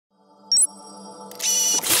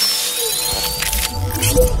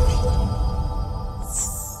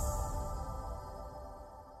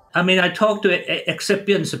I mean, I talk to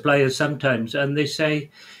excipient suppliers sometimes, and they say,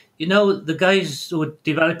 the guys who are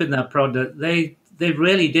developing that product, they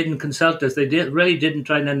really didn't consult us. They really didn't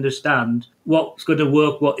try and understand what's going to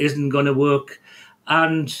work, what isn't going to work.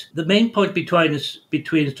 And the main point between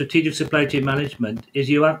strategic supply chain management is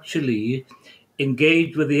you actually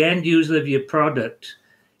engage with the end user of your product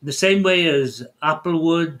in the same way as Apple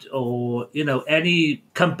would, or any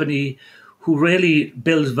company who really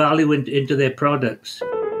builds value into their products.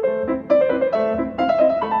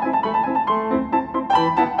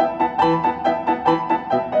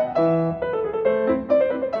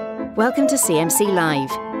 Welcome to CMC Live.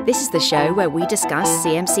 This is the show where we discuss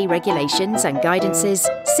CMC regulations and guidances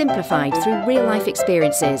simplified through real-life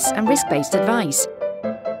experiences and risk-based advice.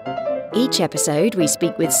 Each episode, we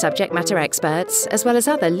speak with subject matter experts as well as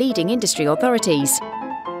other leading industry authorities.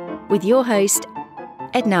 With your host,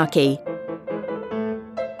 Ed Narkey.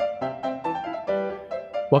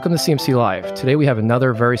 Welcome to CMC Live. Today we have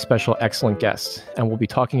another very special, excellent guest, and we'll be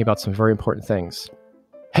talking about some very important things.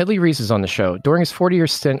 Hedley Rees is on the show. During his 40-year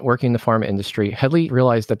stint working in the pharma industry, Hedley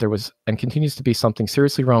realized that there was and continues to be something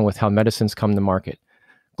seriously wrong with how medicines come to market.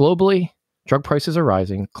 Globally, drug prices are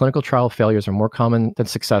rising, clinical trial failures are more common than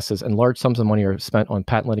successes, and large sums of money are spent on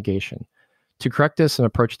patent litigation. To correct this and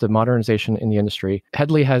approach the modernization in the industry,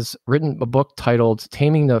 Hedley has written a book titled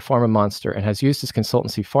Taming the Pharma Monster and has used his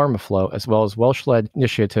consultancy PharmaFlow as well as Welsh-led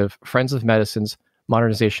initiative Friends of Medicine's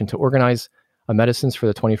Modernization to organize a Medicines for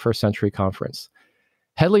the 21st Century conference.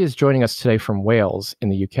 Hedley is joining us today from Wales in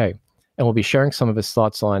the UK, and will be sharing some of his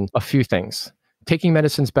thoughts on a few things. Taking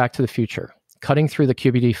medicines back to the future, cutting through the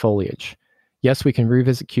QBD foliage. Yes, we can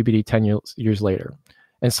revisit QBD 10 years later.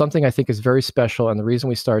 And something I think is very special, and the reason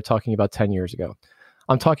we started talking about 10 years ago.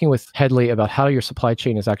 I'm talking with Hedley about how your supply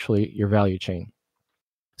chain is actually your value chain.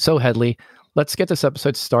 So Hedley, let's get this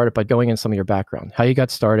episode started by going in some of your background, how you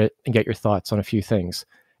got started, and get your thoughts on a few things.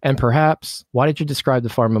 And perhaps, why did you describe the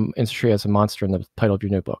pharma industry as a monster in the title of your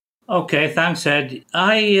new book? Okay, thanks, Ed.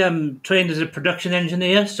 I trained as a production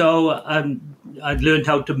engineer, so I'd learned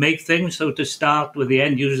how to make things, so to start with the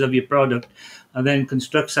end users of your product and then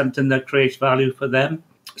construct something that creates value for them.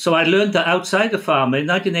 So I learned that outside of pharma. In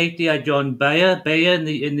 1980, I joined Bayer in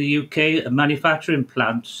the UK, a manufacturing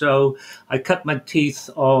plant. So I cut my teeth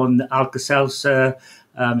on Alka-Seltzer,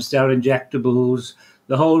 sterile injectables,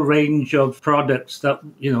 the whole range of products that,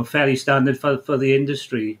 fairly standard for the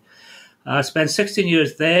industry. I spent 16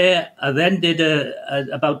 years there. I then did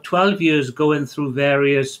about 12 years going through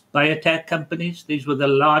various biotech companies. These were the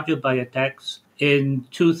larger biotechs. In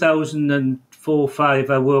 2004-05,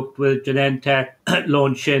 I worked with Genentech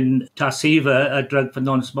launching Tarceva, a drug for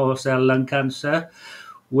non-small cell lung cancer,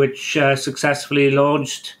 which successfully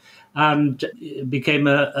launched and became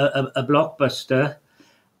a blockbuster.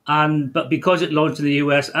 But because it launched in the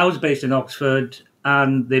US, I was based in Oxford,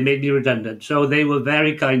 and they made me redundant. So they were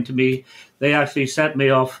very kind to me. They actually sent me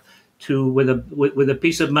off with a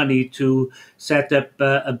piece of money to set up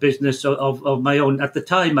a business of my own. At the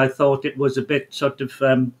time, I thought it was a bit sort of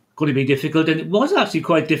going to be difficult, and it was actually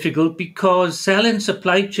quite difficult because selling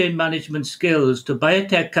supply chain management skills to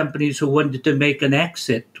biotech companies who wanted to make an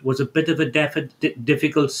exit was a bit of a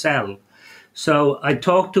difficult sell. So I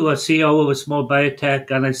talked to a CEO of a small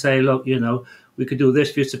biotech, and I say, look, we could do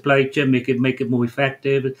this for your supply chain, make it more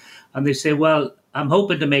effective. And they say, well, I'm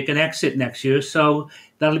hoping to make an exit next year, so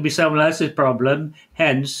that'll be someone else's problem.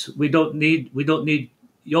 Hence, we don't need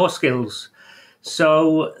your skills.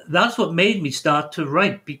 So that's what made me start to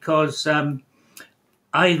write, because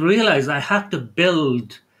I realized I had to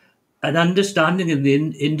build an understanding in the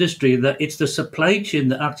industry that it's the supply chain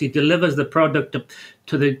that actually delivers the product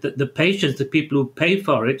to the patients, the people who pay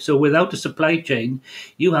for it. So without a supply chain,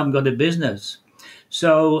 you haven't got a business.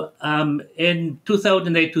 So in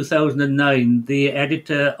 2008, 2009, the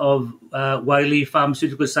editor of Wiley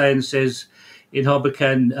Pharmaceutical Sciences in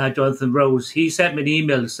Hoboken, Jonathan Rose, he sent me an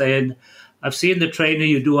email saying, I've seen the training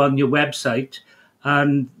you do on your website,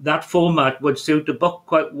 and that format would suit the book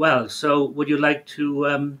quite well. So would you like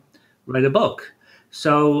to write a book?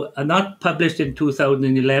 So, and that published in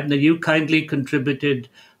 2011, and you kindly contributed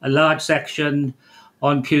a large section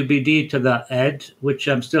on QBD to that, Ed, which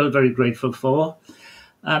I'm still very grateful for.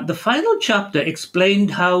 The final chapter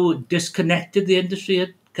explained how disconnected the industry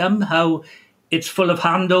had come, how it's full of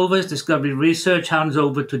handovers, discovery research hands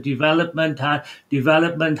over to development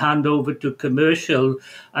hand over to commercial,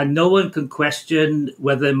 and no one can question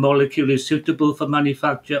whether a molecule is suitable for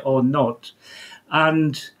manufacture or not.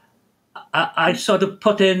 And I sort of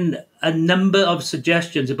put in a number of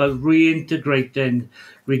suggestions about reintegrating,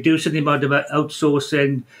 reducing the amount of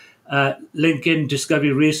outsourcing, linking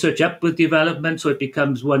discovery research up with development so it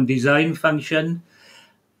becomes one design function.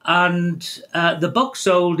 And the book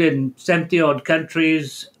sold in 70 odd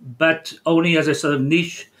countries, but only as a sort of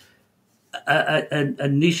niche, a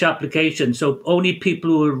niche application. So only people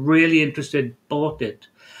who were really interested bought it.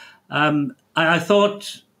 I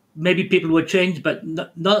thought maybe people would change, but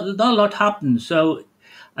not a lot happened. So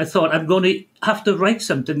I thought I'm going to have to write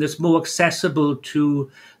something that's more accessible to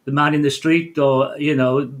the man in the street, or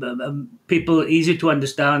people, easy to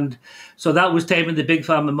understand. So that was Taming the Big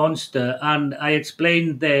Pharma Monster, and I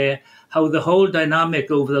explained there how the whole dynamic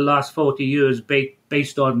over the last 40 years,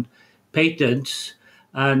 based on patents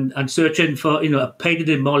and searching for a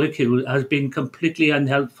patented molecule, has been completely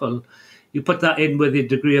unhelpful. You put that in with the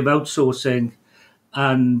degree of outsourcing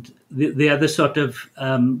and the other sort of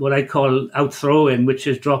what I call outthrowing, which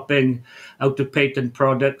is dropping out of patent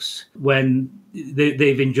products when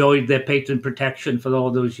they've enjoyed their patent protection for all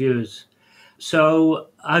those years. So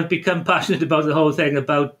I've become passionate about the whole thing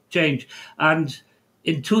about change. And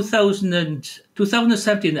in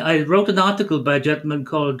 2017, I wrote an article by a gentleman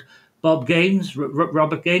called Robert Gaines.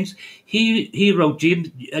 He wrote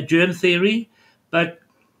germ theory, but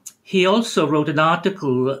he also wrote an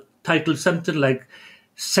article titled something like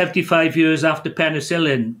 75 years after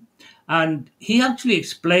penicillin. And he actually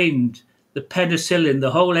explained the penicillin,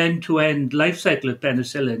 the whole end-to-end life cycle of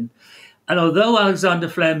penicillin. And although Alexander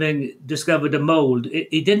Fleming discovered a mold,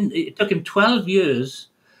 it took him 12 years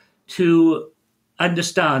to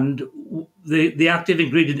understand the active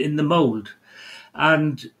ingredient in the mold.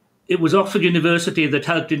 And it was Oxford University that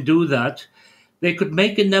helped him do that. They could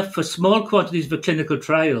make enough for small quantities for clinical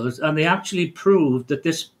trials, and they actually proved that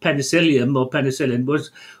this penicillin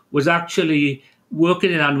was actually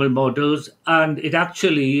working in animal models, and it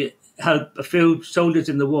actually helped a few soldiers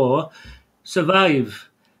in the war survive.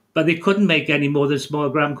 But they couldn't make any more than small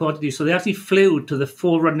gram quantities, so they actually flew to the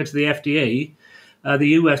forerunner to the FDA, the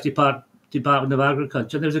US Department of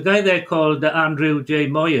Agriculture. And there was a guy there called Andrew J.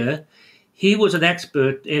 Moyer. He was an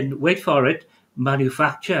expert in, wait for it,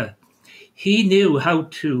 manufacture. He knew how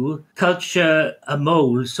to culture a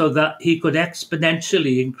mold so that he could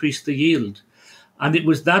exponentially increase the yield. And it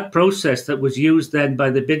was that process that was used then by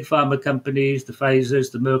the big pharma companies, the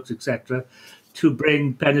Pfizers, the Mercks, etc., to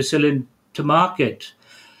bring penicillin to market.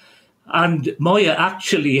 And Moyer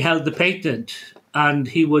actually held the patent, and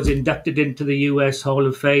he was inducted into the US Hall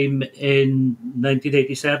of Fame in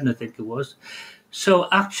 1987, I think it was. So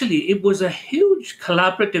actually, it was a huge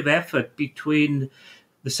collaborative effort between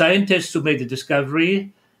the scientists who made the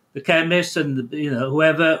discovery, the chemists, and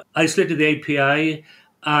whoever isolated the API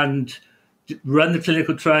and run the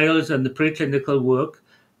clinical trials and the preclinical work,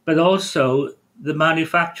 but also the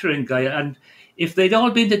manufacturing guy. And if they'd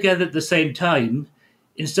all been together at the same time,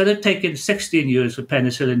 instead of taking 16 years for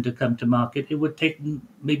penicillin to come to market, it would take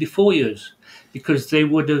maybe 4 years, because they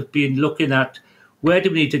would have been looking at where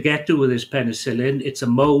do we need to get to with this penicillin? It's a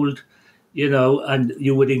mold, and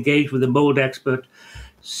you would engage with a mold expert.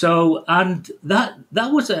 So, and that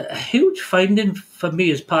was a huge finding for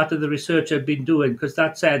me as part of the research I've been doing, because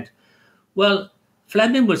that said, well,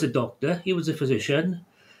 Fleming was a doctor, he was a physician.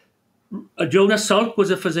 Jonas Salk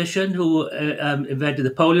was a physician who invented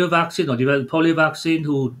the polio vaccine, or developed the polio vaccine,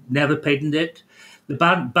 who never patented it. The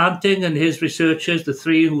Banting and his researchers, the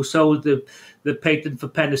three who sold the patent for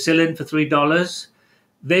penicillin for $3,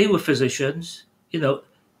 they were physicians.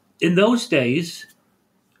 In those days,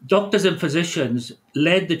 doctors and physicians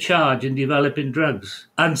led the charge in developing drugs.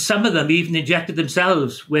 And some of them even injected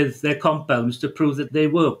themselves with their compounds to prove that they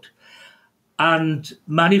worked. And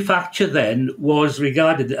manufacture then was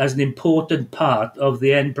regarded as an important part of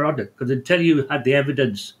the end product, because until you had the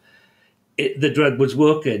evidence the drug was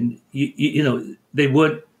working, they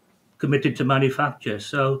weren't committed to manufacture.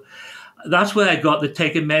 So that's where I got the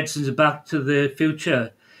taking medicines back to the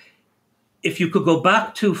future. If you could go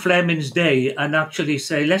back to Fleming's day and actually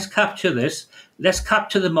say, let's capture this, let's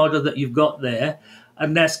capture the model that you've got there,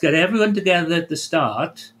 and let's get everyone together at the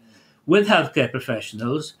start with healthcare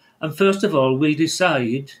professionals. And first of all, we'll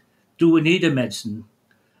decide, do we need a medicine?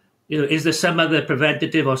 Is there some other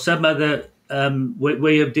preventative or some other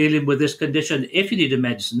way of dealing with this condition? If you need a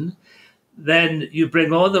medicine, then you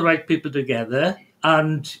bring all the right people together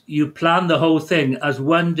and you plan the whole thing as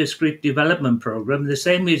one discrete development program, the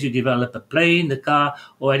same way as you develop a plane, a car,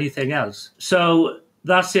 or anything else. So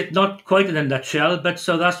that's it, not quite in a nutshell, but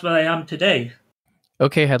so that's where I am today.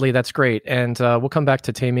 Okay, Hedley, that's great. And we'll come back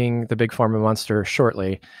to Taming the Big Pharma Monster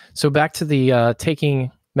shortly. So back to the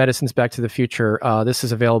taking Medicines Back to the Future. This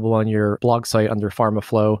is available on your blog site under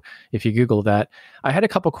PharmaFlow if you Google that. I had a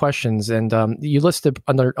couple questions, and you listed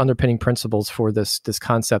underpinning principles for this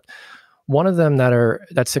concept. One of them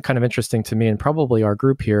that's kind of interesting to me and probably our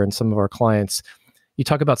group here and some of our clients, you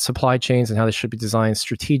talk about supply chains and how they should be designed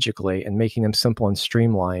strategically and making them simple and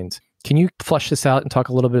streamlined. Can you flesh this out and talk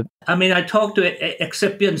a little bit? I mean, I talk to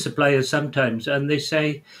excipient suppliers sometimes, and they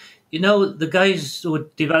say, the guys who are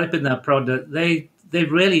developing that product, they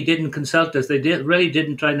really didn't consult us. They really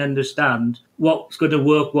didn't try and understand what's going to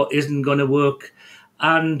work, what isn't going to work.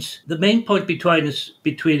 And the main point between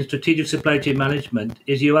strategic supply chain management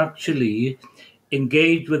is you actually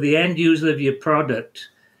engage with the end user of your product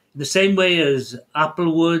in the same way as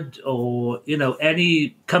Apple would, or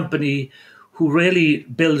any company who really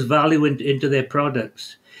builds value into their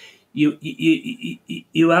products.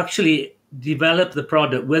 You actually develop the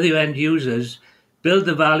product with your end users, build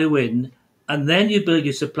the value in, and then you build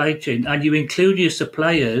your supply chain, and you include your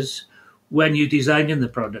suppliers when you're designing the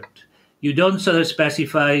product. You don't sort of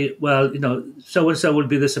specify, so-and-so will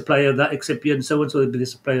be the supplier of that excipient, so-and-so will be the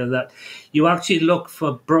supplier of that. You actually look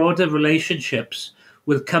for broader relationships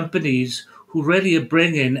with companies who really are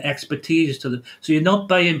bringing expertise to them. So you're not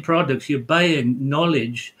buying products, you're buying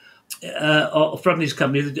knowledge from these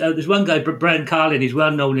companies. There's one guy, Brian Carlin, he's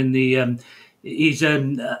well known in the, he's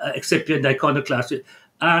an excipient iconoclast.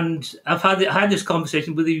 And I've had this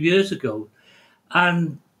conversation with him years ago.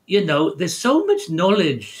 And, there's so much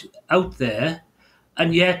knowledge out there,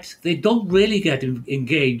 and yet they don't really get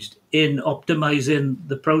engaged in optimizing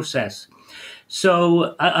the process.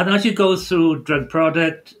 So, and as you go through drug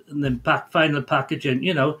product and then final packaging,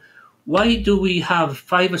 why do we have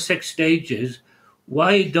 5 or 6 stages?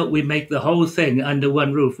 Why don't we make the whole thing under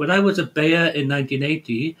one roof? When I was at Bayer in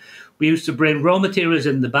 1980, we used to bring raw materials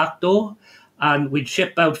in the back door, and we'd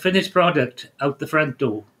ship out finished product out the front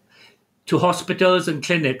door to hospitals and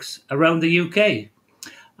clinics around the UK.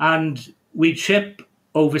 And we'd ship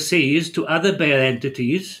overseas to other Bayer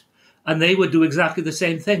entities, and they would do exactly the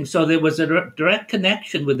same thing. So there was a direct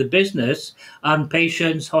connection with the business and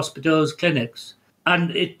patients, hospitals, clinics.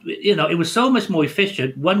 And it was so much more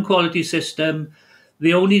efficient, one quality system,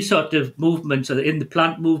 the only sort of movements are in the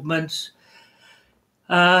plant movements.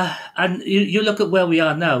 And you look at where we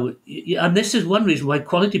are now, and this is one reason why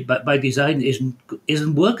quality by design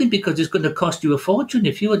isn't working, because it's going to cost you a fortune.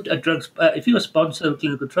 If you're a sponsor of a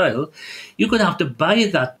clinical trial, you're going to have to buy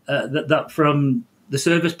that from the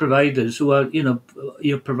service providers who are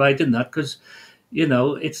you're providing that, because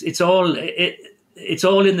it's all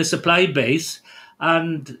in the supply base,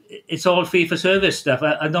 and it's all fee for service stuff.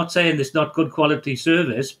 I'm not saying it's not good quality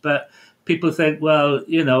service, but people think, well,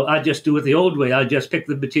 I just do it the old way. I just pick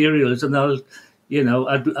the materials and I'll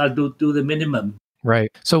do the minimum.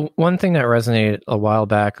 Right. So one thing that resonated a while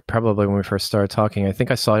back, probably when we first started talking, I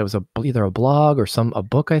think I saw it was either a blog or a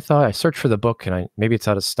book. I thought I searched for the book, and maybe it's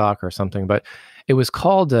out of stock or something, but it was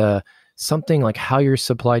called something like How Your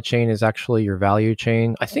Supply Chain is Actually Your Value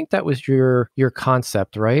Chain. I think that was your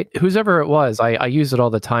concept, right? Whoever it was, I use it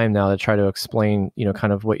all the time now to try to explain,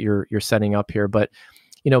 kind of what you're setting up here. But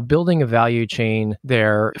building a value chain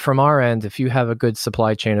there from our end, if you have a good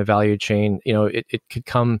supply chain, a value chain, it could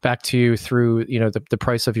come back to you through, the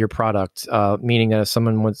price of your product, meaning that if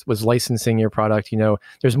someone was licensing your product,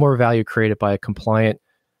 there's more value created by a compliant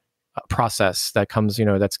process that comes,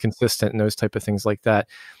 that's consistent and those type of things like that.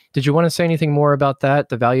 Did you want to say anything more about that,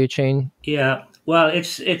 the value chain? Yeah, well,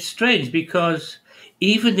 it's strange because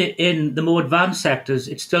even in the more advanced sectors,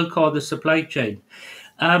 it's still called the supply chain.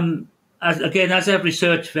 As I've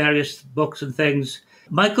researched various books and things,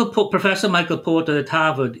 Professor Michael Porter at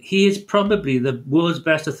Harvard, he is probably the world's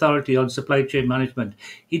best authority on supply chain management.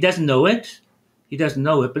 He doesn't know it.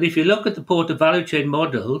 But if you look at the Porter value chain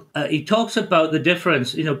model, he talks about the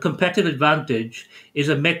difference. Competitive advantage is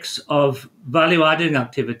a mix of value-adding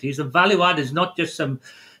activities. And value-add is not just some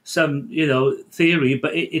theory,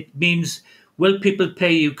 but it means, will people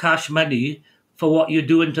pay you cash money for what you're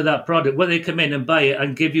doing to that product? Will they come in and buy it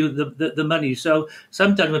and give you the money? So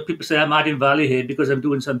sometimes when people say, I'm adding value here because I'm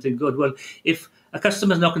doing something good, well, if a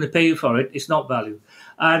customer's not going to pay you for it, it's not value.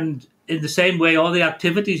 And in the same way, all the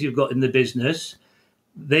activities you've got in the business,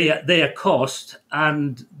 they are cost,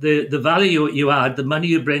 and the value you add, the money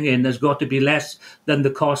you bring in, has got to be less than the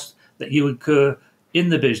cost that you incur in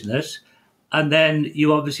the business. And then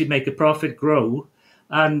you obviously make a profit grow.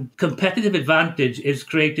 And competitive advantage is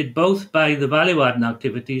created both by the value-adding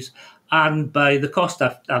activities and by the cost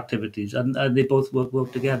activities, and they both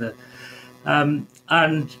work together.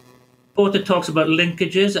 And Porter talks about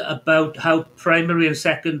linkages, about how primary and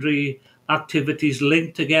secondary activities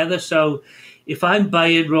link together. So if I'm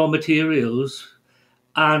buying raw materials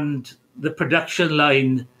and the production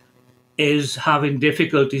line is having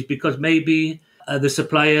difficulties because maybe the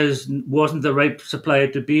suppliers wasn't the right supplier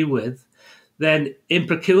to be with, then in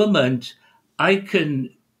procurement, I can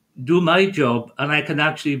do my job and I can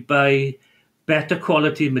actually buy better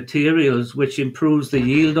quality materials, which improves the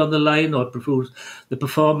yield on the line or improves the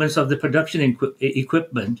performance of the production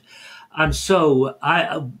equipment. And so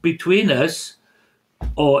between us,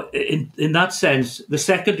 or in that sense, the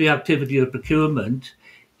secondary activity of procurement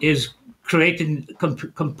is creating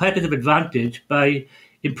competitive advantage by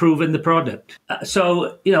improving the product.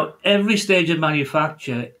 So, every stage of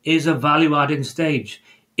manufacture is a value-adding stage.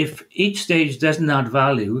 If each stage doesn't add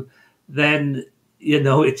value, then,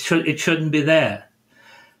 it shouldn't be there.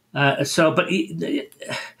 But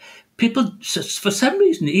people, for some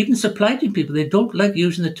reason, even supply chain people, they don't like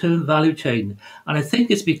using the term value chain. And I think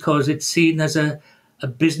it's because it's seen as a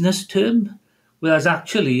business term, whereas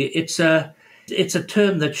actually it's a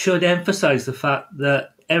term that should emphasize the fact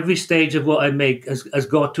that every stage of what I make has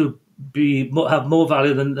got to have more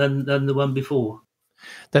value than the one before.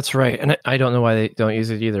 That's right. And I don't know why they don't use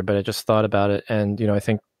it either, but I just thought about it. And, I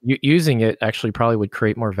think using it actually probably would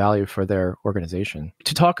create more value for their organization.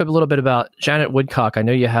 To talk a little bit about Janet Woodcock, I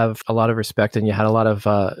know you have a lot of respect and you had a lot of,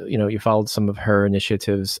 you followed some of her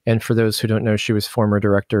initiatives. And for those who don't know, she was former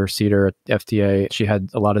director, CEDAR at FDA. She had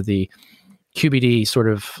a lot of the QBD sort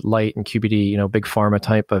of light and QBD, big pharma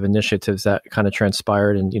type of initiatives that kind of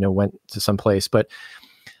transpired and, went to some place. But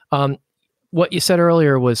what you said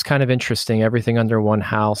earlier was kind of interesting. Everything under one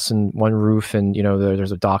house and one roof, and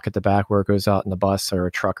there's a dock at the back where it goes out in the bus or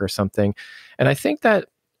a truck or something. And I think that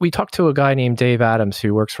we talked to a guy named Dave Adams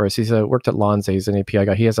who works for us. He's worked at Lonza. He's an API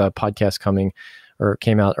guy. He has a podcast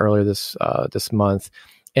came out earlier this month,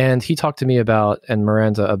 and he talked to me about, and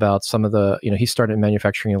Miranda, about some of the he started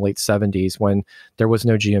manufacturing in the late 70s when there was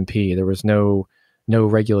no GMP, there was no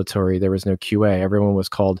regulatory, there was no QA. Everyone was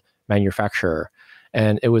called manufacturer.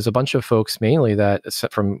 And it was a bunch of folks mainly that,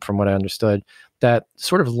 from what I understood, that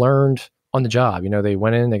sort of learned on the job. They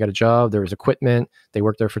went in, they got a job, there was equipment, they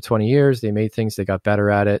worked there for 20 years, they made things, they got better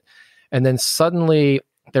at it. And then suddenly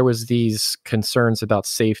there was these concerns about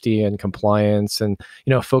safety and compliance. And,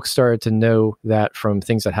 folks started to know that from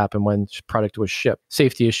things that happened when product was shipped.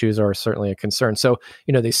 Safety issues are certainly a concern. So,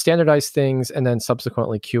 they standardized things, and then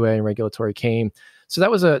subsequently QA and regulatory came. So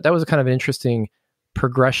that was a kind of an interesting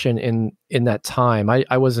progression in that time.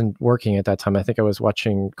 I wasn't working at that time. I think I was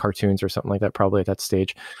watching cartoons or something like that, probably at that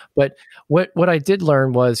stage. But what I did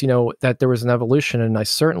learn was, that there was an evolution, and I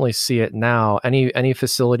certainly see it now. Any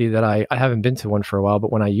facility that I haven't been to one for a while,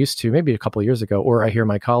 but when I used to, maybe a couple of years ago, or I hear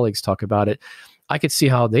my colleagues talk about it, I could see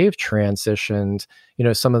how they've transitioned,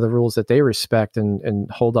 some of the rules that they respect and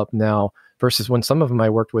hold up now versus when some of them I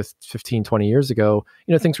worked with 15, 20 years ago,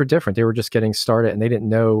 things were different. They were just getting started and they didn't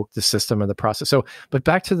know the system or the process. So, but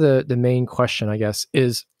back to the main question, I guess,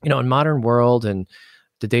 is, in modern world and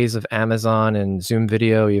the days of Amazon and Zoom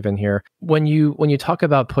video, even here, when you talk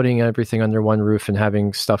about putting everything under one roof and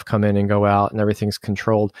having stuff come in and go out and everything's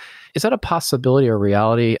controlled, is that a possibility or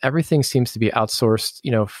reality? Everything seems to be outsourced,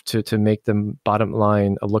 to make the bottom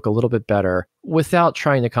line look a little bit better without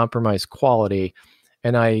trying to compromise quality.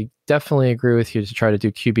 And I definitely agree with you to try to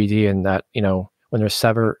do QBD, and that, when there's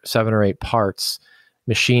seven or eight parts,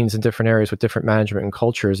 machines in different areas with different management and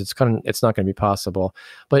cultures, it's not going to be possible.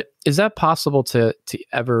 But is that possible to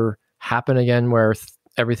ever happen again, where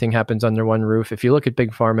everything happens under one roof? If you look at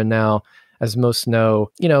Big Pharma now, as most know,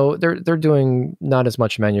 they're doing not as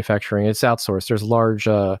much manufacturing. It's outsourced. There's large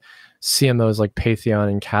CMOs like Patheon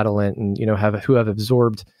and Catalent, and who have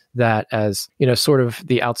absorbed that as sort of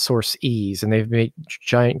the outsource ease, and they've made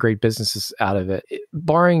giant great businesses out of it.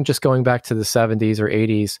 Barring just going back to the 70s or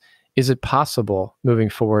 80s, is it possible moving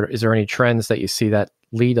forward? Is there any trends that you see that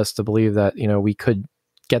lead us to believe that we could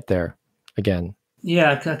get there again?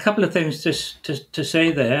 Yeah, a couple of things to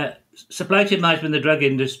say there. Supply chain management in the drug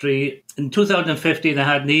industry. In 2015, I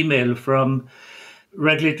had an email from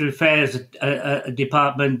Regulatory Affairs, a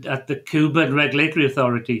department at the Cuban Regulatory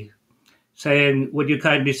Authority, saying, would you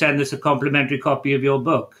kindly send us a complimentary copy of your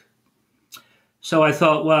book? So I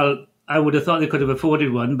thought, well, I would have thought they could have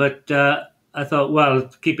afforded one, but I thought, well,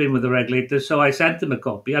 keep in with the regulators. So I sent them a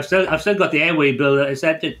copy. I've still got the airway bill that I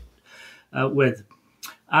sent it with.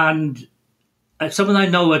 And someone I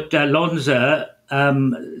know at Lonza,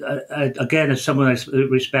 again, as someone I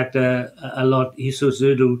respect a lot, Jesus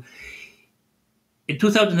Zudu, in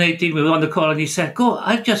 2018, we were on the call and he said,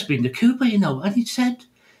 I've just been to Cuba, and he said,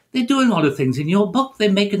 they're doing all the things in your book.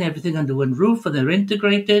 They're making everything under one roof and they're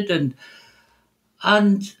integrated.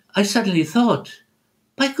 And I suddenly thought,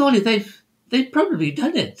 by golly, they've they've probably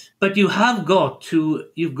done it. But you've got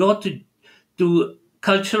to do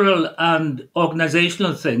cultural and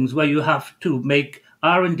organizational things where you have to make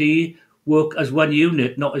R&D work as one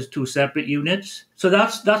unit, not as two separate units. So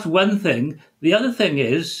that's one thing. The other thing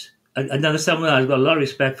is, another someone I've got a lot of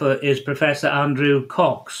respect for is Professor Andrew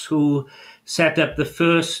Cox, who set up the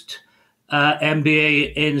first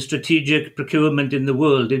MBA in strategic procurement in the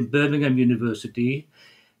world in Birmingham University.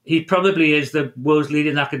 He probably is the world's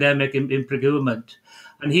leading academic in procurement.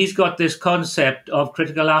 And he's got this concept of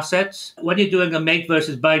critical assets. When you're doing a make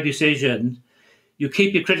versus buy decision, you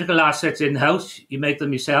keep your critical assets in-house, you make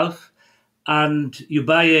them yourself, and you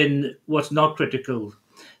buy in what's not critical.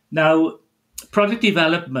 Now, product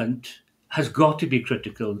development has got to be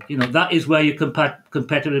critical. That is where your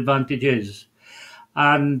competitive advantage is.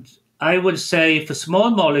 And I would say for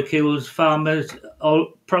small molecules, farmers are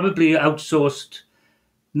probably outsourced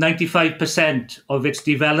 95% of its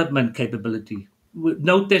development capability.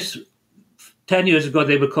 Note this, 10 years ago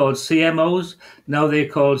they were called CMOs, now they're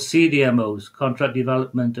called CDMOs, Contract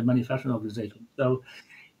Development and Manufacturing Organization. So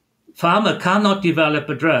pharma cannot develop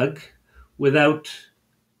a drug without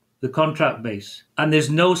the contract base, and there's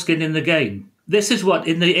no skin in the game. This is what,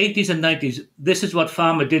 in the 80s and 90s, this is what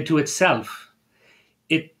pharma did to itself.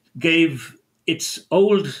 It gave its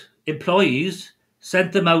old employees,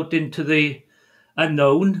 sent them out into the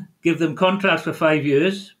unknown, give them contracts for 5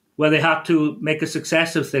 years where they had to make a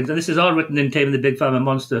success of things. And this is all written in Taming the Big Pharma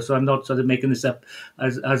Monster, so I'm not sort of making this up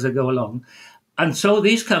as I go along. And so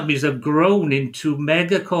these companies have grown into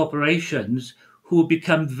mega corporations who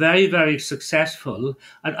become very, very successful.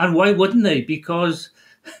 And why wouldn't they? Because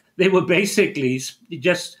they were basically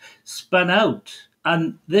just spun out.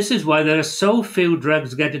 And this is why there are so few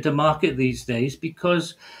drugs getting to market these days,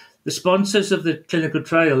 because the sponsors of the clinical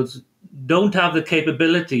trials don't have the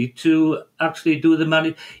capability to actually do the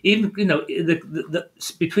money. Even,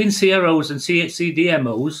 between CROs and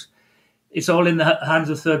CDMOs, it's all in the hands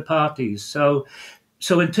of third parties. So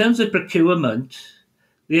in terms of procurement,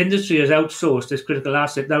 the industry has outsourced this critical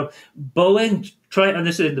asset. Now, Boeing tried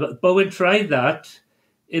that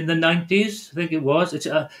in the 90s, I think it was.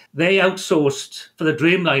 They outsourced, for the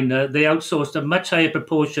Dreamliner, they outsourced a much higher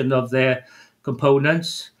proportion of their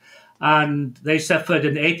components, and they suffered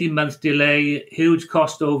an 18-month delay, huge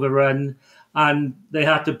cost overrun, and they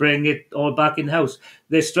had to bring it all back in-house.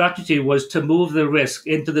 Their strategy was to move the risk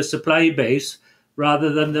into the supply base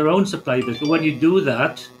rather than their own supply base. But when you do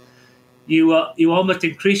that, you almost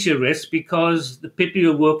increase your risk, because the people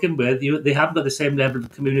you're working with, they haven't got the same level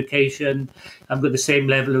of communication, haven't got the same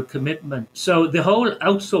level of commitment. So the whole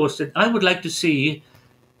outsourcing, I would like to see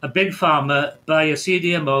a big pharma buy a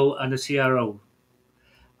CDMO and a CRO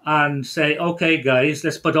and say, okay, guys,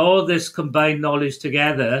 let's put all this combined knowledge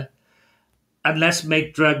together and let's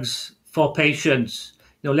make drugs for patients.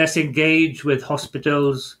 Let's engage with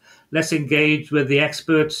hospitals, let's engage with the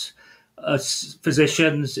experts,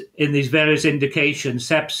 physicians in these various indications,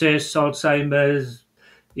 sepsis, Alzheimer's,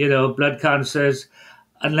 blood cancers,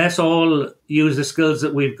 and let's all use the skills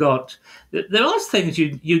that we've got. There are things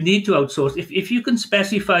you need to outsource. If you can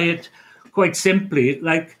specify it quite simply,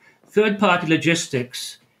 like third-party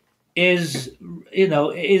logistics is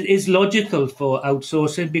logical for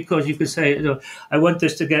outsourcing, because you could say, I want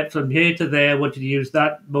this to get from here to there, I want you to use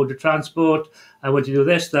that mode of transport, I want you to do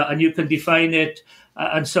this, that, and you can define it.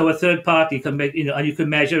 And so a third party can make, and you can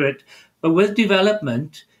measure it. But with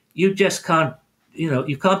development, you just can't,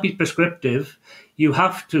 you can't be prescriptive. You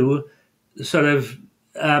have to sort of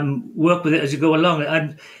work with it as you go along.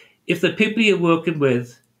 And if the people you're working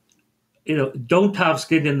with, don't have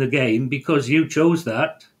skin in the game because you chose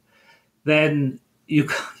that, then you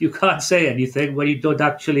can't say anything when you don't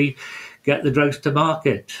actually get the drugs to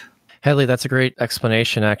market. Hedley, that's a great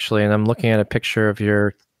explanation, actually. And I'm looking at a picture of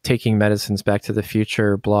your Taking Medicines Back to the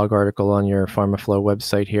Future blog article on your PharmaFlow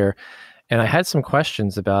website here. And I had some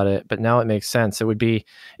questions about it, but now it makes sense. It would be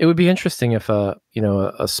interesting if a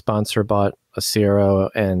sponsor bought a CRO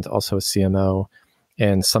and also a CMO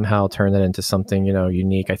and somehow turned that into something,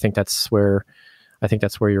 unique. I think that's where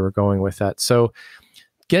you were going with that. So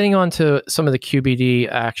getting on to some of the QBD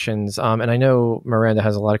actions, and I know Miranda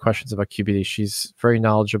has a lot of questions about QBD. She's very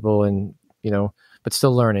knowledgeable and, but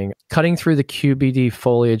still learning. Cutting through the QBD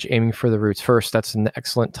foliage, aiming for the roots first. That's an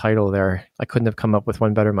excellent title there. I couldn't have come up with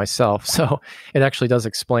one better myself. So it actually does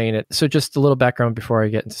explain it. So just a little background before I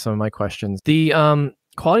get into some of my questions. The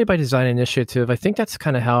Quality by Design initiative, I think that's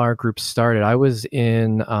kind of how our group started. I was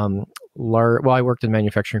in, I worked in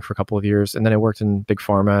manufacturing for a couple of years, and then I worked in Big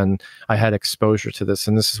Pharma, and I had exposure to this.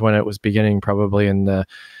 And this is when it was beginning, probably in the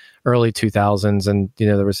early 2000s. And,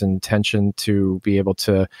 there was an intention to be able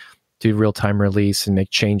to do real-time release and make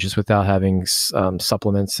changes without having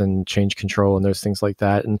supplements and change control and those things like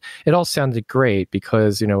that. And it all sounded great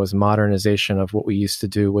because, it was modernization of what we used to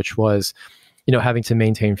do, which was, having to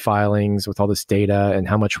maintain filings with all this data and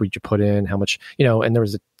how much would you put in, how much, and there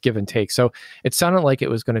was a give and take. So it sounded like it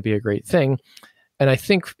was going to be a great thing. And I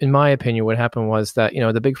think, in my opinion, what happened was that,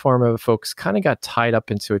 the big pharma folks kind of got tied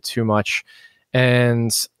up into it too much,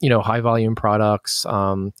 and, high volume products,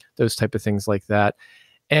 those type of things like that.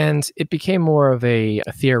 And it became more of a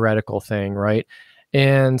theoretical thing, right?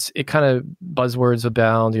 And it kind of buzzwords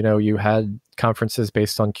abound, you had conferences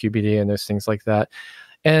based on QBD and those things like that.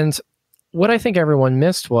 And what I think everyone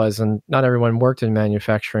missed was, and not everyone worked in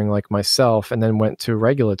manufacturing like myself, and then went to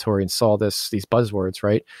regulatory and saw these buzzwords,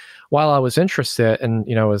 right? While I was interested, and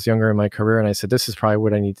I was younger in my career, and I said, this is probably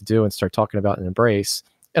what I need to do and start talking about and embrace.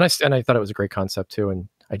 And I thought it was a great concept too, and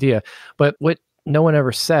idea. But what no one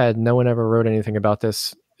ever said, no one ever wrote anything about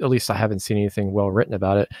this, at least I haven't seen anything well written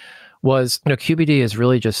about it, was, QBD is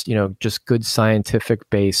really just good scientific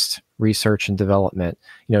based research and development,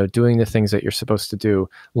 doing the things that you're supposed to do,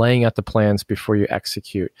 laying out the plans before you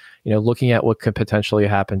execute, looking at what could potentially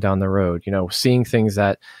happen down the road, seeing things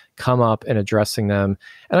that come up and addressing them.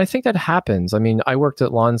 And I think that happens. I mean, I worked at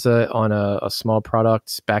Lonza on a small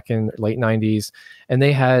product back in late 90s, and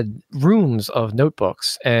they had rooms of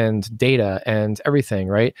notebooks and data and everything,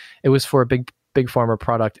 right? It was for a big pharma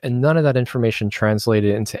product, and none of that information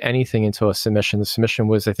translated into anything into a submission. The submission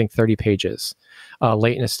was, I think, 30 pages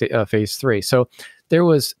late in phase 3. So there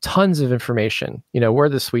was tons of information, where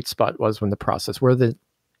the sweet spot was when the process, where the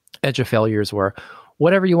edge of failures were,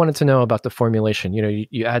 whatever you wanted to know about the formulation.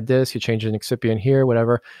 You add this, you change an excipient here,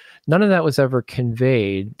 whatever. None of that was ever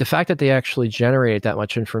conveyed. The fact that they actually generated that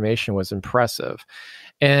much information was impressive.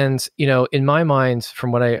 And, in my mind,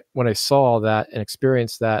 from when I saw that and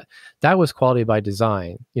experienced that was quality by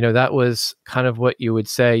design. That was kind of what you would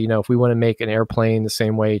say, if we want to make an airplane the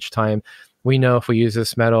same way each time, we know if we use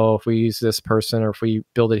this metal, if we use this person, or if we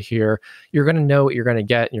build it here, you're going to know what you're going to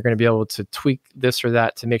get. And you're going to be able to tweak this or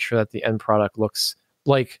that to make sure that the end product looks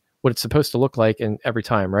like what it's supposed to look like in every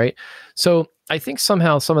time, right? So I think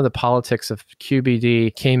somehow some of the politics of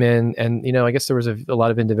QBD came in, and I guess there was a lot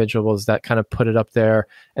of individuals that kind of put it up there,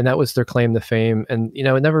 and that was their claim to fame, and it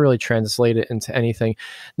never really translated into anything.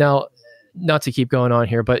 Now, not to keep going on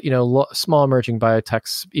here, but small emerging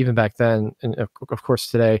biotechs, even back then, and of course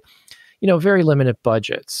today, very limited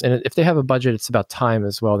budgets. And if they have a budget, it's about time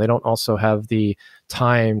as well. They don't also have the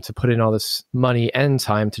time to put in all this money and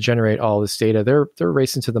time to generate all this data. They're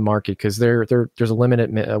racing to the market because there's a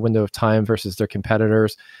limited window of time versus their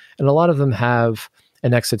competitors. And a lot of them have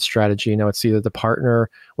an exit strategy. It's either to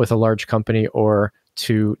partner with a large company or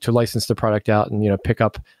to license the product out and pick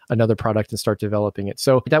up another product and start developing it.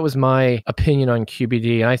 So that was my opinion on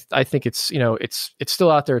QBD. And I think it's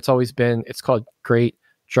still out there. It's always been. It's called great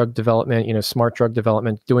drug development, smart drug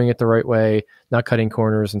development, doing it the right way, not cutting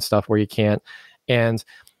corners and stuff where you can't.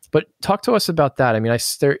 But talk to us about that. I mean,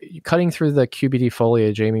 cutting through the QBD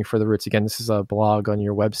foliage, aiming for the roots. Again, this is a blog on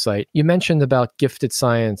your website. You mentioned about gifted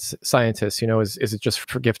scientists. Is it just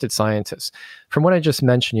for gifted scientists? From what I just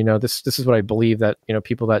mentioned, this is what I believe, that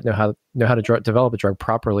people that know how to develop a drug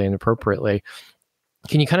properly and appropriately.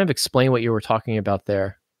 Can you kind of explain what you were talking about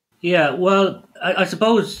there? Yeah, well, I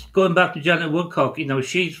suppose going back to Janet Woodcock,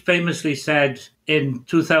 she famously said in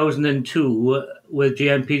 2002 with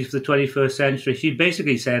GMPs for the 21st century, she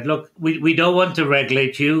basically said, look, we don't want to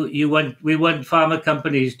regulate you. We want pharma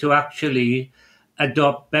companies to actually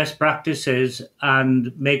adopt best practices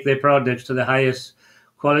and make their products to the highest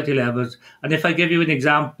quality levels. And if I give you an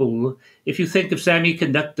example, if you think of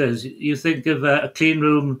semiconductors, you think of a clean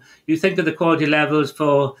room, you think of the quality levels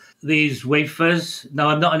for these wafers. Now,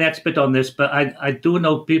 I'm not an expert on this, but I do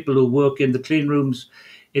know people who work in the clean rooms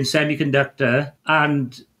in semiconductor,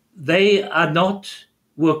 and they are not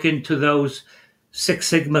working to those Six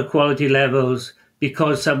Sigma quality levels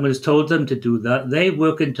because someone's told them to do that. They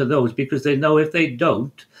work into those because they know if they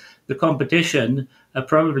don't, the competition are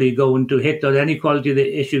probably going to hit on any quality of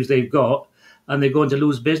the issues they've got, and they're going to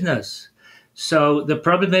lose business. So the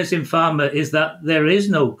problem is in pharma is that there is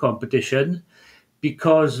no competition,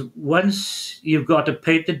 because once you've got a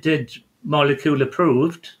patented molecule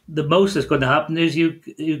approved, the most that's going to happen is you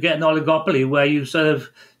get an oligopoly where you sort of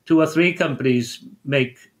 2 or 3 companies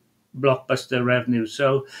make blockbuster revenue.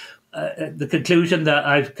 So the conclusion that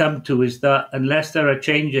I've come to is that unless there are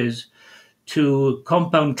changes to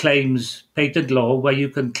compound claims patent law, where you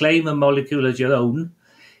can claim a molecule as your own,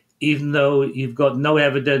 even though you've got no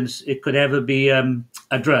evidence it could ever be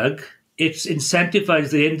a drug, it's incentivized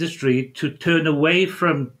the industry to turn away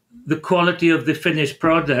from the quality of the finished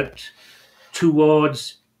product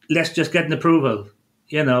towards let's just get an approval.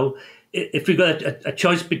 If we've got a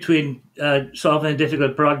choice between solving a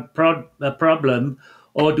difficult problem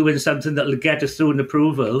or doing something that will get us through an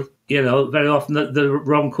approval, very often the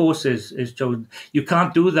wrong course is chosen. You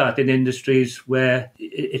can't do that in industries where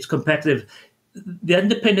it's competitive. The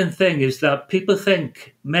underpinning thing is that people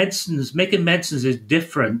think making medicines is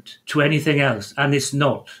different to anything else, and it's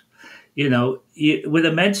not. With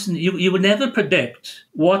a medicine, you would never predict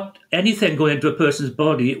what anything going into a person's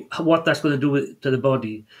body, what that's going to do to the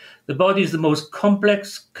body. The body is the most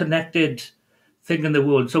complex, connected thing in the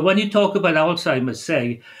world. So when you talk about Alzheimer's,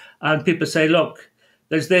 say, and people say, look,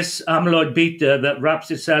 there's this amyloid beta that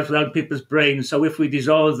wraps itself around people's brains. So if we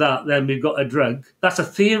dissolve that, then we've got a drug. That's a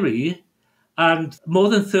theory. And more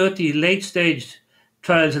than 30 late-stage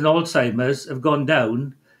trials in Alzheimer's have gone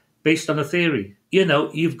down based on a theory.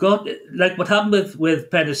 You've got, like what happened with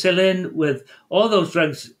penicillin, with all those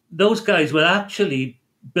drugs, those guys were actually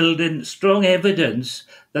building strong evidence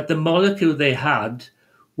that the molecule they had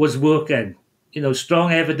was working.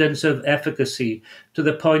 Strong evidence of efficacy to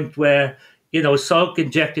the point where, Salk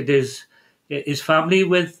injected his family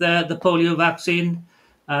with the polio vaccine.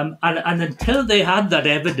 And until they had that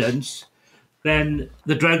evidence, then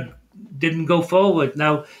the drug didn't go forward.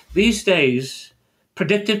 Now, these days,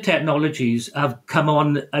 predictive technologies have come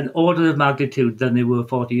on an order of magnitude than they were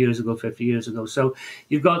 40 years ago, 50 years ago. So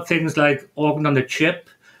you've got things like organ on a chip,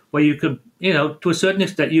 where you can, to a certain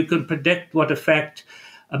extent, you can predict what effect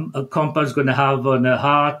a compound's going to have on a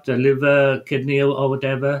heart, a liver, kidney, or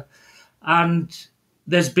whatever. And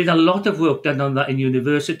there's been a lot of work done on that in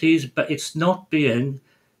universities, but it's not being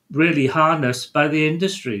really harnessed by the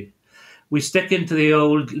industry. We stick into the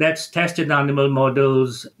old, let's test in animal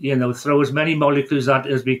models, throw as many molecules at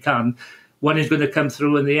it as we can. One is going to come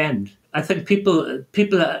through in the end. I think people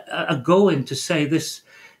are going to say this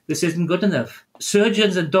isn't good enough.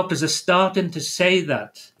 Surgeons and doctors are starting to say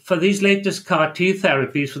that. For these latest CAR T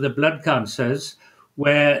therapies for the blood cancers,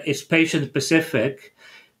 where it's patient-specific,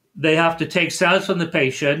 they have to take cells from the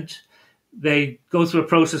patient. They go through a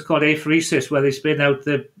process called apheresis, where they spin out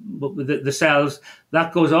the cells.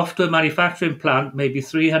 That goes off to a manufacturing plant, maybe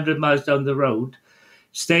 300 miles down the road,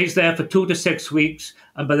 stays there for 2 to 6 weeks,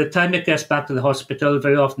 and by the time it gets back to the hospital,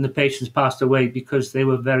 very often the patient's passed away because they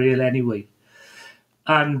were very ill anyway.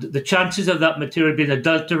 And the chances of that material being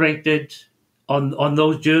adulterated on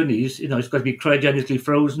those journeys, it's got to be cryogenically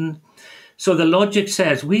frozen. So the logic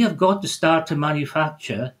says we have got to start to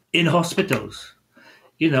manufacture in hospitals.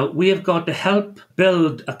 We have got to help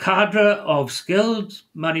build a cadre of skilled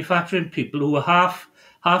manufacturing people who are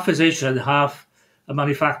half physician, half a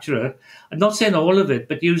manufacturer. I'm not saying all of it,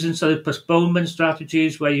 but using sort of postponement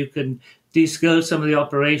strategies where you can de-skill some of the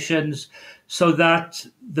operations so that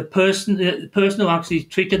the person who actually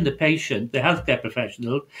treating the patient, the healthcare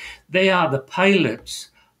professional, they are the pilots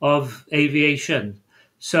of aviation.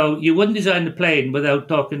 So you wouldn't design a plane without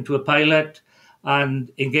talking to a pilot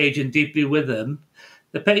and engaging deeply with them.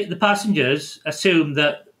 The passengers assume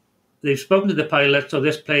that they've spoken to the pilot, so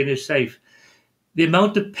this plane is safe. The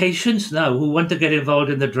amount of patients now who want to get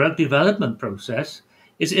involved in the drug development process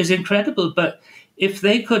is incredible. But if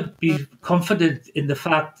they could be confident in the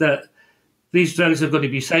fact that these drugs are going to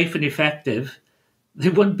be safe and effective, they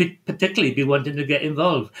wouldn't particularly be wanting to get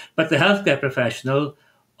involved. But the healthcare professional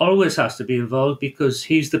always has to be involved because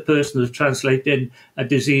he's the person who's translating a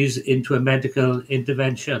disease into a medical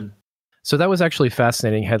intervention. So that was actually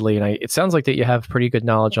fascinating, Hedley. And it sounds like that you have pretty good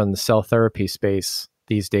knowledge on the cell therapy space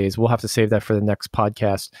these days. We'll have to save that for the next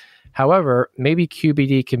podcast. However, maybe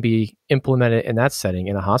QBD can be implemented in that setting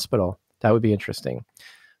in a hospital. That would be interesting.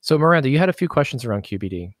 So Miranda, you had a few questions around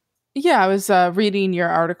QBD. Yeah, I was reading your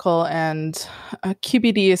article, and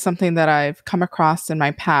QBD is something that I've come across in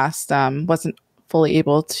my past. Wasn't fully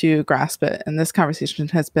able to grasp it, and this conversation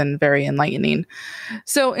has been very enlightening.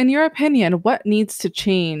 So in your opinion, what needs to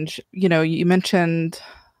change? You mentioned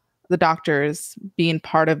the doctors being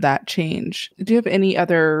part of that change. Do you have any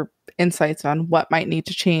other insights on what might need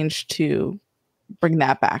to change to bring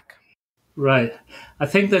that back? Right. I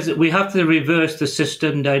think we have to reverse the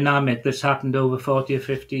system dynamic that's happened over 40 or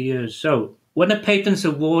 50 years. So when a patent's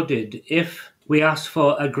awarded, if we ask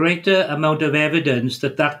for a greater amount of evidence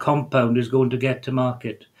that that compound is going to get to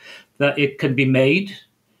market, that it can be made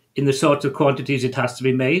in the sorts of quantities it has to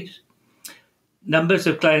be made. Numbers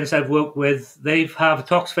of clients I've worked with, they have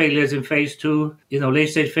tox failures in phase 2, late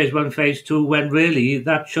stage phase 1, phase 2, when really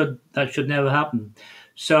that should never happen.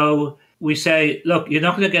 So we say, look, you're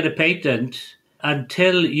not going to get a patent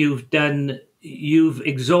until you've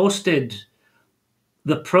exhausted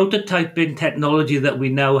the prototyping technology that we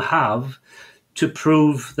now have to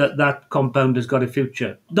prove that that compound has got a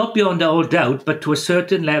future. Not beyond all doubt, but to a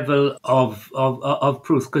certain level of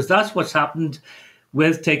proof, because that's what's happened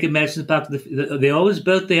with taking medicines back. They always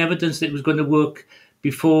built the evidence that it was going to work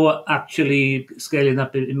before actually scaling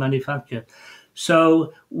up in manufacture.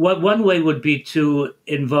 So one way would be to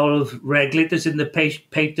involve regulators in the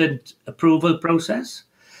patent approval process,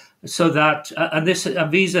 so that,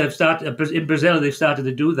 and Visa have started, in Brazil, they've started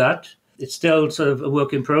to do that. It's still sort of a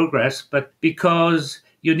work in progress, but because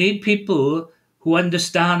you need people who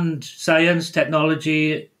understand science,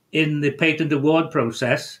 technology in the patent award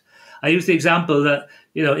process. I use the example that,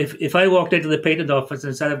 if I walked into the patent office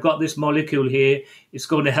and said, I've got this molecule here, it's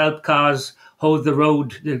going to help cars hold the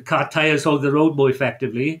road, car tires hold the road more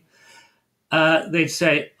effectively, they'd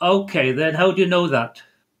say, okay, then how do you know that?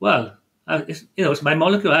 Well, it's my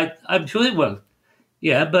molecule. I'm sure it will.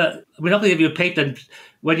 Yeah, but we're not going to give you a patent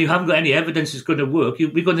when you haven't got any evidence it's going to work.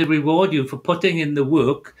 We're going to reward you for putting in the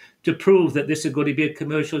work to prove that this is going to be a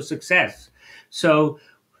commercial success. So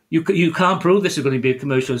you can't prove this is going to be a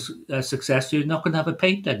commercial success, so you're not going to have a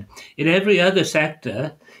patent. In every other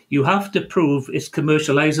sector, you have to prove it's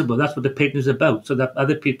commercializable. That's what the patent is about, so that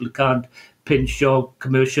other people can't pinch your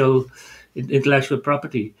commercial intellectual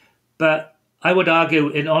property. But I would argue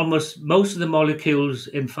in almost most of the molecules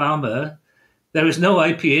in pharma, there is no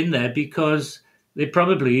IP in there because they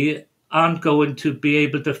probably aren't going to be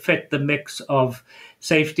able to fit the mix of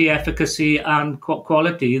safety, efficacy, and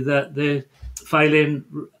quality that the filing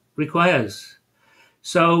requires.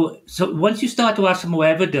 So once you start to ask for more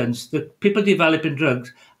evidence, the people developing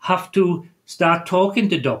drugs have to start talking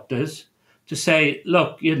to doctors to say,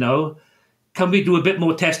 look, can we do a bit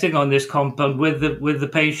more testing on this compound with the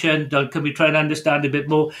patient? Or can we try and understand a bit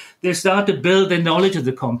more? They start to build their knowledge of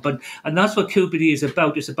the compound. And that's what QPD is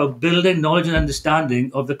about. It's about building knowledge and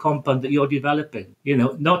understanding of the compound that you're developing,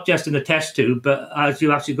 not just in a test tube, but as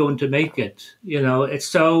you actually going to make it. It's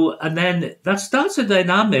so, and then that starts a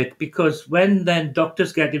dynamic, because when then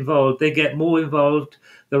doctors get involved, they get more involved,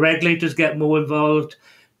 the regulators get more involved,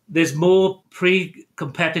 there's more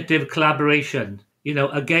pre-competitive collaboration.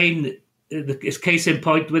 Again, it's case in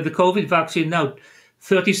point with the COVID vaccine now,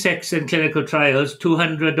 36 in clinical trials,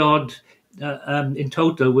 200 odd in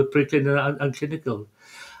total with preclinical and clinical.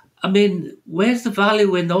 I mean, where's the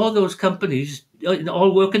value in all those companies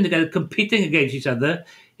all working together, competing against each other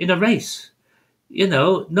in a race?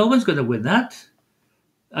 No one's going to win that,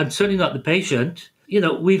 and certainly not the patient.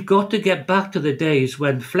 We've got to get back to the days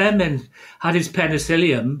when Fleming had his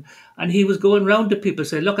penicillium and he was going round to people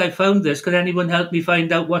saying, look, I found this. Can anyone help me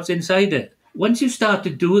find out what's inside it? Once you start to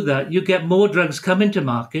do that, you get more drugs coming to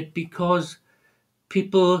market because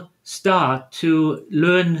people start to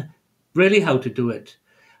learn really how to do it.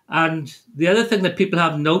 And the other thing that people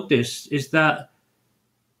haven't noticed is that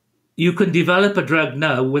you can develop a drug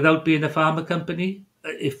now without being a pharma company.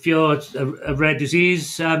 If you're a rare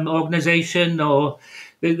disease organization, or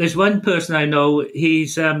there's one person I know,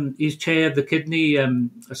 he's chair of the Kidney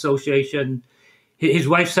Association. His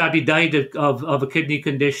wife sadly died of a kidney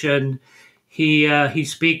condition. He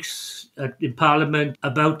speaks in Parliament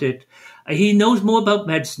about it. He knows more about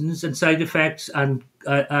medicines and side effects and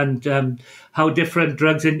how different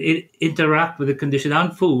drugs interact with the condition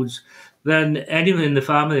and foods than anyone in the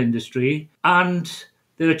pharma industry. And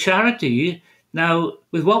they're a charity. Now,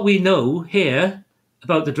 with what we know here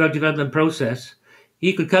about the drug development process,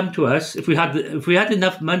 he could come to us if we had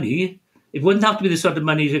enough money. It wouldn't have to be the sort of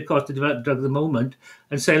money it costs to develop a drug at the moment,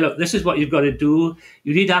 and say, look, this is what you've got to do.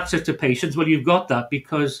 You need access to patients. Well, you've got that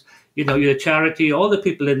because you're a charity. All the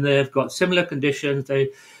people in there have got similar conditions.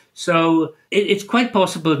 So it's quite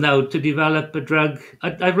possible now to develop a drug.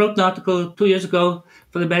 I wrote an article 2 years ago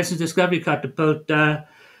for the Medicines Discovery Catapult.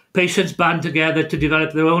 Patients band together to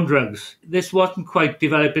develop their own drugs. This wasn't quite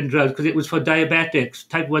developing drugs because it was for diabetics,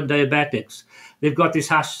 type 1 diabetics. They've got this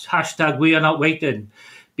hashtag, we are not waiting.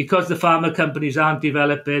 Because the pharma companies aren't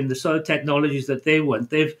developing the sort of technologies that they want,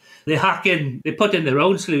 they put in their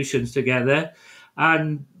own solutions together,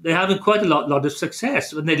 and they're having quite a lot of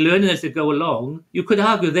success. When they're learning as they go along, you could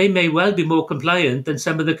argue they may well be more compliant than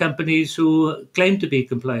some of the companies who claim to be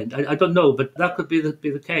compliant. I don't know, but that could be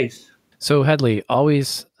the case. So Hedley,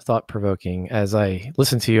 always thought-provoking. As I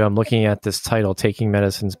listen to you, I'm looking at this title, Taking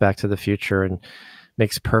Medicines Back to the Future, and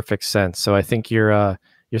makes perfect sense. So I think you're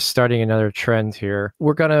starting another trend here.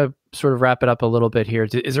 We're going to sort of wrap it up a little bit here.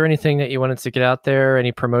 Is there anything that you wanted to get out there?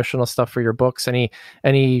 Any promotional stuff for your books? Any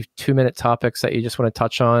 2-minute topics that you just want to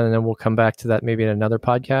touch on? And then we'll come back to that maybe in another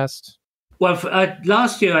podcast? Well,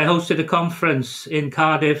 last year I hosted a conference in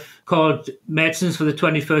Cardiff called Medicines for the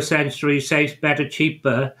 21st Century, Safe, Better,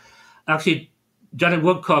 Cheaper. Actually, Janet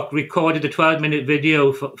Woodcock recorded a 12-minute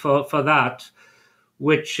video for that,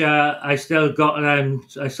 which I still got and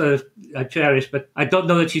I cherish. But I don't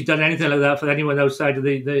know that she's done anything like that for anyone outside of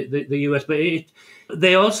the US. But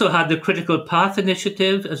they also had the Critical Path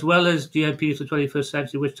Initiative as well as GMP for the 21st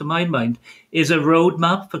Century, which to my mind is a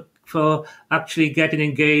roadmap for actually getting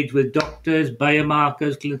engaged with doctors,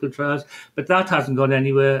 biomarkers, clinical trials. But that hasn't gone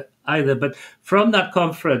anywhere either. But from that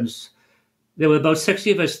conference, there were about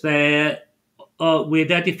 60 of us there. We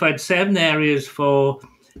identified 7 areas for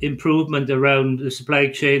improvement around the supply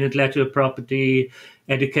chain, intellectual property,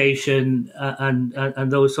 education, and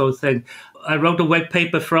those sort of things. I wrote a white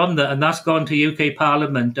paper from that, and that's gone to UK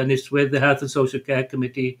Parliament, and it's with the Health and Social Care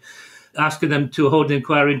Committee, asking them to hold an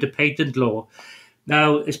inquiry into patent law.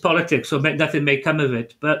 Now, it's politics, so nothing may come of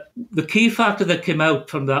it. But the key factor that came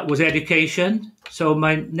out from that was education. So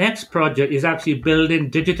my next project is actually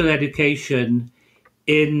building digital education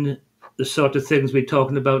in the sort of things we're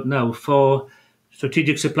talking about now for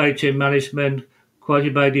strategic supply chain management, quality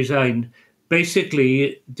by design,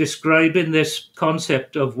 basically describing this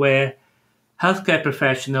concept of where healthcare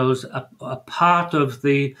professionals are part of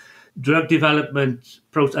the drug development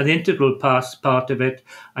process, an integral part of it,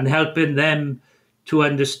 and helping them to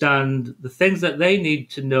understand the things that they need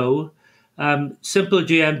to know, simple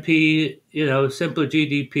GMP, simple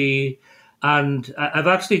GDP. And I've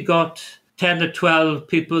actually got 10 or 12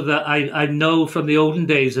 people that I know from the olden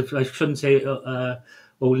days, I shouldn't say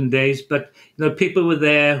olden days, but people were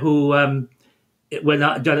there who,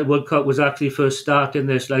 when Janet Woodcock was actually first starting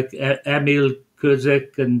this, like Emil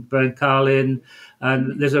Kurzik and Brian Carlin,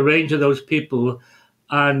 and there's a range of those people.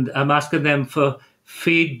 And I'm asking them for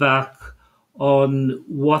feedback on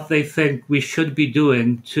what they think we should be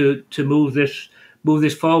doing to move this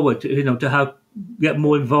forward, to get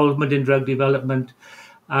more involvement in drug development.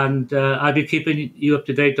 And I'll be keeping you up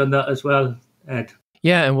to date on that as well, Ed.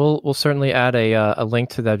 Yeah, and we'll certainly add a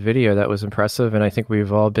link to that video. That was impressive, and I think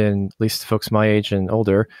we've all been, at least folks my age and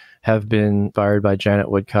older, have been inspired by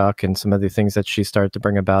Janet Woodcock and some of the things that she started to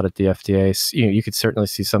bring about at the FDA. You could certainly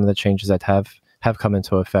see some of the changes that have come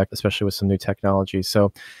into effect, especially with some new technology.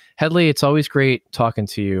 So, Hedley, it's always great talking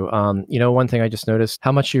to you. One thing I just noticed,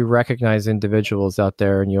 how much you recognize individuals out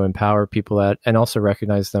there and you empower people and also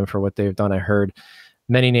recognize them for what they've done. I heard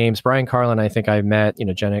many names. Brian Carlin, I think I've met,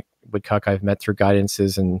 Janet Woodcock, I've met through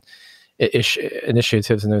guidances and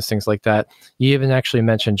initiatives and those things like that. You even actually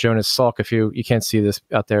mentioned Jonas Salk. If you can't see this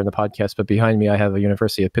out there in the podcast, but behind me, I have a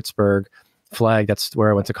University of Pittsburgh flag. That's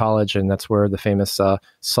where I went to college, and that's where the famous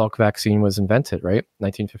Salk vaccine was invented, right?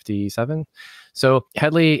 1957. So,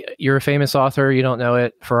 Hedley, you're a famous author. You don't know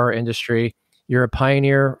it for our industry. You're a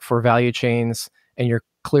pioneer for value chains, and you're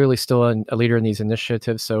clearly still a leader in these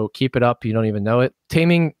initiatives. So keep it up. You don't even know it.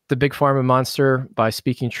 Taming the Big Pharma Monster by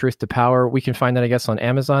Speaking Truth to Power. We can find that, I guess, on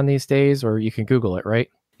Amazon these days, or you can Google it, right?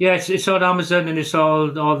 Yeah, it's on Amazon, and it's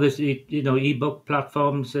all this, ebook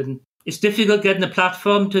platforms, and it's difficult getting a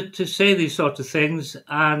platform to say these sorts of things.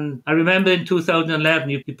 And I remember in 2011,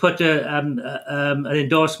 you put an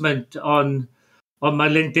endorsement on my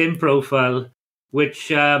LinkedIn profile,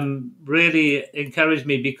 which really encouraged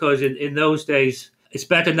me, because in those days, it's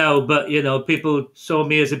better now, but, people saw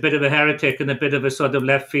me as a bit of a heretic and a bit of a sort of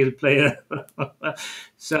left field player.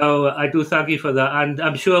 So I do thank you for that. And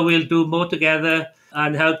I'm sure we'll do more together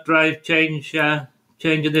and help drive change in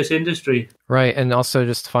this industry. Right. And also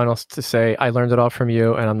just final to say, I learned it all from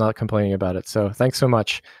you and I'm not complaining about it. So thanks so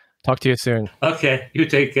much. Talk to you soon. Okay. You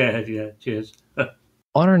take care. Yeah. Cheers.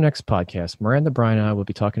 On our next podcast, Meranda and Brian and I will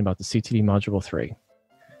be talking about the CTD Module 3.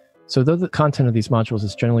 So though the content of these modules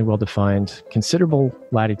is generally well-defined, considerable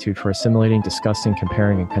latitude for assimilating, discussing,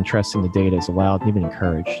 comparing, and contrasting the data is allowed and even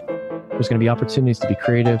encouraged. There's going to be opportunities to be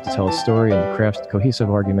creative, to tell a story, and to craft cohesive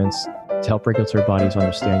arguments to help regulatory bodies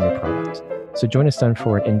understand your product. So join us then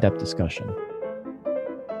for an in-depth discussion.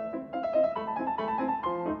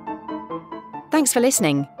 Thanks for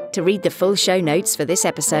listening. To read the full show notes for this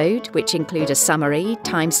episode, which include a summary,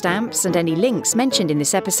 timestamps, and any links mentioned in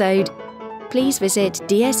this episode, please visit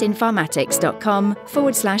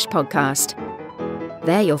dsinformatics.com/podcast.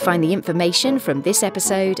 There you'll find the information from this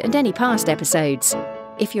episode and any past episodes.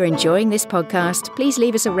 If you're enjoying this podcast, please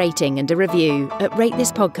leave us a rating and a review at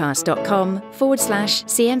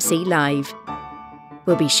ratethispodcast.com/CMC Live.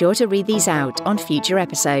 We'll be sure to read these out on future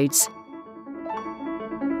episodes.